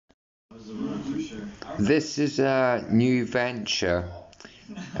This is a new venture.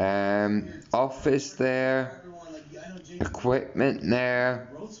 Office there, equipment there.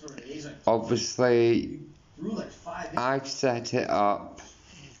 Obviously, I've set it up,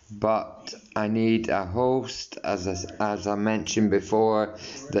 but I need a host, as I mentioned before,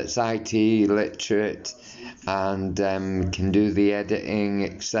 that's IT literate and can do the editing,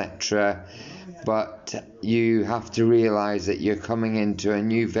 etc. But you have to realize that you're coming into a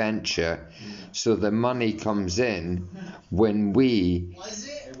new venture, so the money comes in when we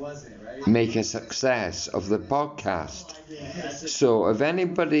make a success of the podcast. So if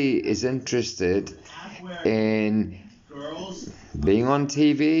anybody is interested in being on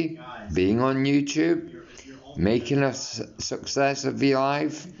TV, being on YouTube, making a success of your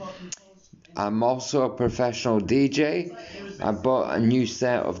life, I'm also a professional DJ. I bought a new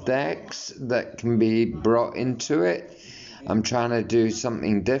set of decks that can be brought into it. I'm trying to do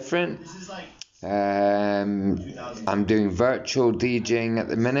something different. I'm doing virtual DJing at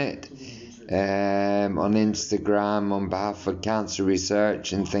the minute on Instagram on behalf of cancer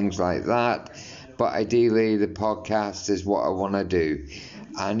research and things like that. But ideally, the podcast is what I want to do.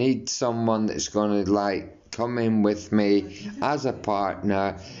 I need someone that's going to come in with me as a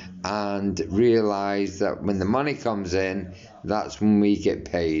partner and realize that when the money comes in, that's when we get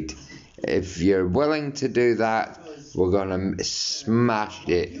paid. If you're willing to do that, we're going to smash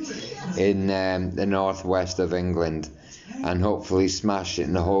it in the northwest of England and hopefully smash it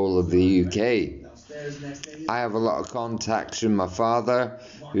in the whole of the UK. I have a lot of contacts with my father,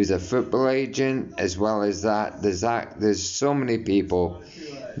 who's a football agent, as well as that. There's so many people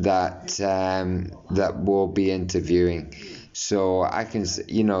that will be interviewing. So I can,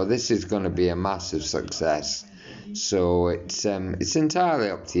 this is going to be a massive success. So it's entirely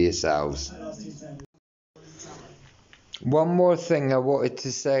up to yourselves. One more thing I wanted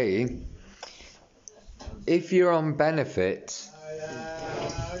to say. If you're on benefits,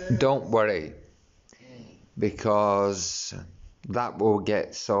 don't worry, because that will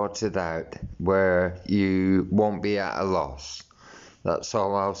get sorted out where you won't be at a loss. That's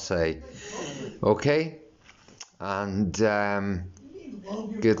all I'll say. Okay? And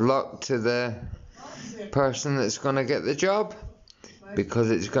good luck to the person that's going to get the job,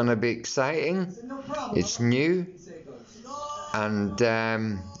 because it's going to be exciting. It's new. And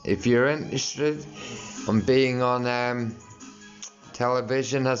if you're interested in being on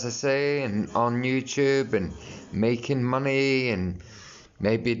television, as I say, and on YouTube and making money and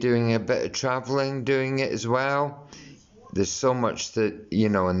maybe doing a bit of traveling, doing it as well, there's so much that,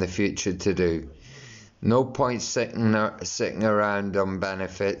 in the future to do. No point sitting around on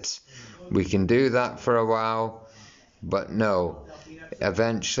benefits. We can do that for a while, but no,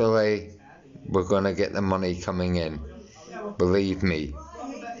 eventually we're going to get the money coming in. Believe me.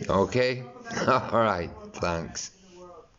 Okay? Alright, thanks.